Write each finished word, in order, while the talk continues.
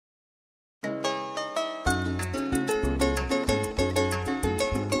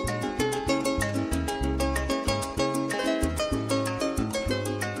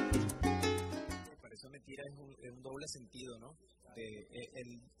doble sentido, ¿no?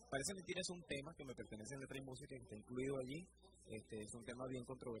 Parece mentira es un tema que me pertenece en Letra y Música, que está incluido allí. Es un tema bien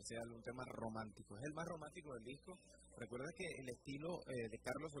controversial, un tema romántico. Es el más romántico del disco. Recuerda que el estilo de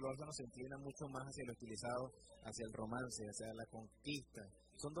Carlos Solórzano se inclina mucho más hacia lo estilizado, hacia el romance, hacia la conquista.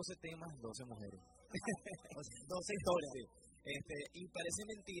 Son 12 temas, 12 mujeres. 12 historias. Sí. Y parece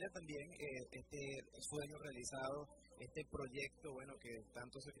mentira también este sueño realizado, este proyecto, bueno, que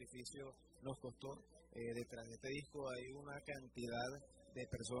tanto sacrificio nos costó. Detrás de este disco hay una cantidad de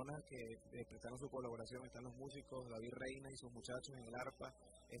personas que prestaron su colaboración. Están los músicos, David Reina y sus muchachos en el arpa,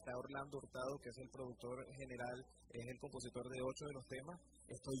 está Orlando Hurtado, que es el productor general, es el compositor de 8 de los temas,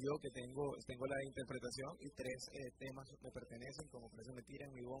 estoy yo que tengo la interpretación y 3 temas me pertenecen, como Parece Mentira,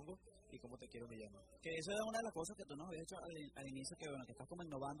 En Mi Bongo y Cómo Te Quiero Me Llama. Que eso es una de las cosas que tú nos habías dicho al inicio, que bueno, que estás como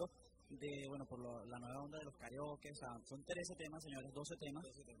innovando por la nueva onda de los karaoke. O sea, son 13 temas, señores, 12 temas,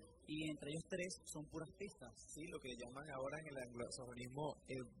 y entre ellos 3 son puras pistas. Sí, lo que llaman ahora en el anglosajonismo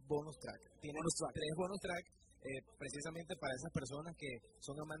el bonus track. Tienen 3 bonus track, precisamente para esas personas que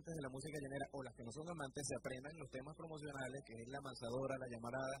son amantes de la música llanera, o las que no son amantes, se aprendan los temas promocionales, que es la manzadora, la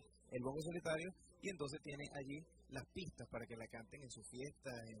llamarada, el bongo solitario, y entonces tienen allí las pistas para que la canten en su fiesta,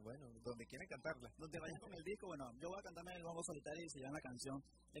 donde quieran cantarla. Donde vayas con el disco, yo voy a cantarme el bongo solitario y se llama la canción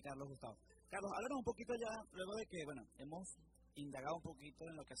de Carlos Gustavo. Carlos, háblanos un poquito ya, luego de que, hemos indagado un poquito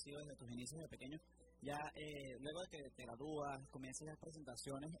en lo que ha sido desde tus inicios de pequeño, ya luego de que te gradúas, comienzas las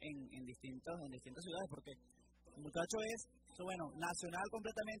presentaciones en distintas ciudades, porque el muchacho nacional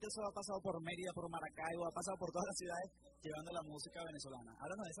completamente. Eso ha pasado por Mérida, por Maracaibo, ha pasado por todas las ciudades llevando la música venezolana.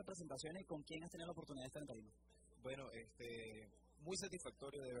 Háblanos de esas presentaciones y con quién has tenido la oportunidad de estar en tarima. Bueno, muy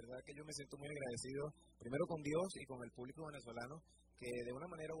satisfactorio, de verdad que yo me siento muy agradecido, primero con Dios y con el público venezolano, que de una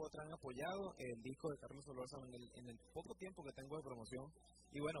manera u otra han apoyado el disco de Carlos Solórzano en el poco tiempo que tengo de promoción.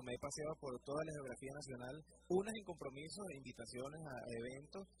 Y me he paseado por toda la geografía nacional, unas en compromisos, invitaciones a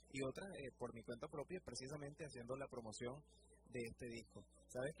eventos, y otras por mi cuenta propia, precisamente haciendo la promoción de este disco.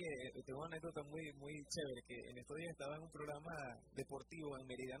 Sabes que tengo una anécdota muy muy chévere, que en estos días estaba en un programa deportivo en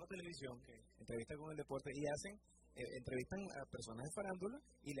Meridiano Televisión, que entrevista con el deporte, y entrevistan a personas de farándula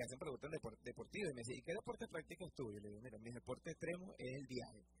y le hacen preguntas deportivas, y me dice, ¿y qué deporte practicas tú? Y le digo, mira, mi deporte extremo es el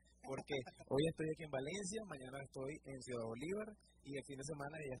viaje, porque hoy estoy aquí en Valencia, mañana estoy en Ciudad Bolívar, y el fin de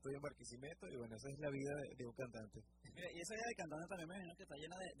semana ya estoy en Barquisimeto, y esa es la vida de un cantante. Mira, y esa vida de cantante también me imagino que está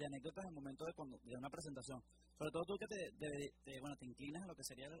llena de anécdotas en el momento de una presentación, sobre todo tú que te inclinas a lo que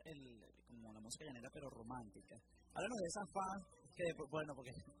sería como la música llanera, pero romántica. Háblanos de esas fans que,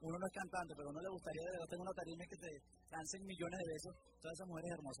 porque uno no es cantante, pero a uno le gustaría de verdad tener una tarima que te lancen millones de besos, todas esas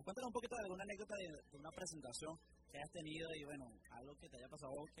mujeres hermosas. Cuéntanos un poquito de alguna anécdota de una presentación que hayas tenido y algo que te haya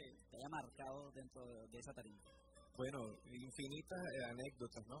pasado, que te haya marcado dentro de esa tarima. Bueno, infinitas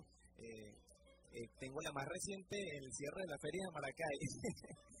anécdotas, ¿no? Tengo la más reciente, el cierre de la feria de Maracay.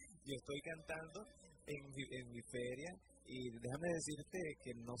 Yo estoy cantando en mi feria, y déjame decirte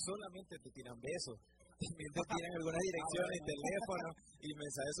que no solamente te tiran besos, también te tiran algunas direcciones, teléfonos y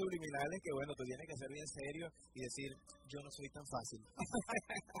mensajes subliminales que tú tienes que ser bien serio y decir, yo no soy tan fácil.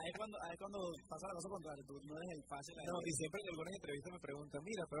 Ahí cuando pasa la cosa contraria, tú no eres el fácil. No, y siempre en algunas entrevistas me preguntan,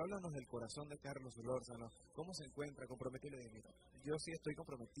 mira, pero háblanos del corazón de Carlos Solórzano, ¿cómo se encuentra comprometido? Y le digo, mira, yo sí estoy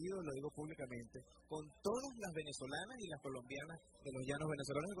comprometido, lo digo públicamente, con todas las venezolanas y las colombianas, de los llanos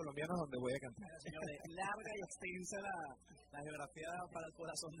venezolanos y colombianos donde voy a cantar. Señores, larga y extensa la geografía para el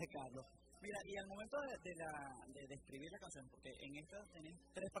corazón de Carlos. Mira, y al momento de escribir la canción, porque en esta tenés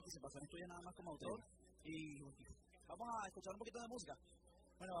 3 participaciones tuyas nada más como autor, y vamos a escuchar un poquito de música.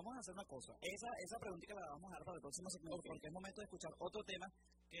 Vamos a hacer una cosa. Esa preguntita la vamos a dar para el próximo segmento, porque es momento de escuchar otro tema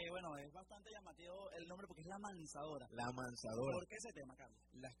que, es bastante llamativo el nombre, porque es La Manzadora. La Manzadora. ¿Por qué ese tema, Carlos?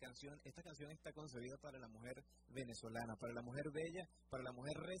 Esta canción está concebida para la mujer venezolana, para la mujer bella, para la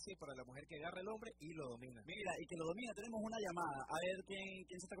mujer recia y para la mujer que agarra el hombre y lo domina. Mira, y que lo domina. Tenemos una llamada. A ver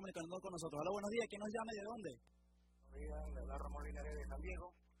quién se está comunicando con nosotros. Hola, buenos días. ¿Quién nos llama y de dónde? Buenos días, le habla Ramón Linares de San Diego.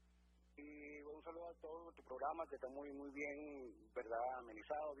 Y un saludo a todo tu programa, que está muy muy bien, ¿verdad?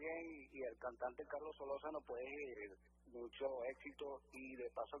 Amenizado bien, y el cantante Carlos Solórzano, pues mucho éxito. Y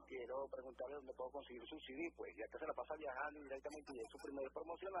de paso quiero preguntarle dónde puedo conseguir su CD, pues ya que se la pasa viajando directamente y es su primer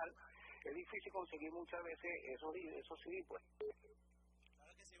promocional, es difícil conseguir muchas veces esos CD, pues.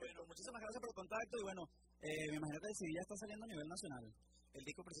 Claro que sí. Muchísimas gracias por el contacto, y me imagino que el CD ya está saliendo a nivel nacional. El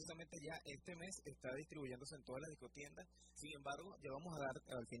disco precisamente ya este mes está distribuyéndose en todas las discotiendas. Sin embargo, ya vamos a dar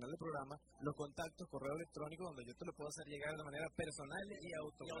al final del programa los contactos, correo electrónico, donde yo te lo puedo hacer llegar de manera personal y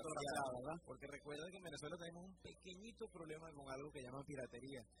autografiada, ¿verdad? Porque recuerda que en Venezuela tenemos un pequeñito problema con algo que llaman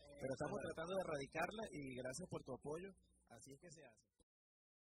piratería, pero estamos tratando de erradicarla, y gracias por tu apoyo. Así es que se hace.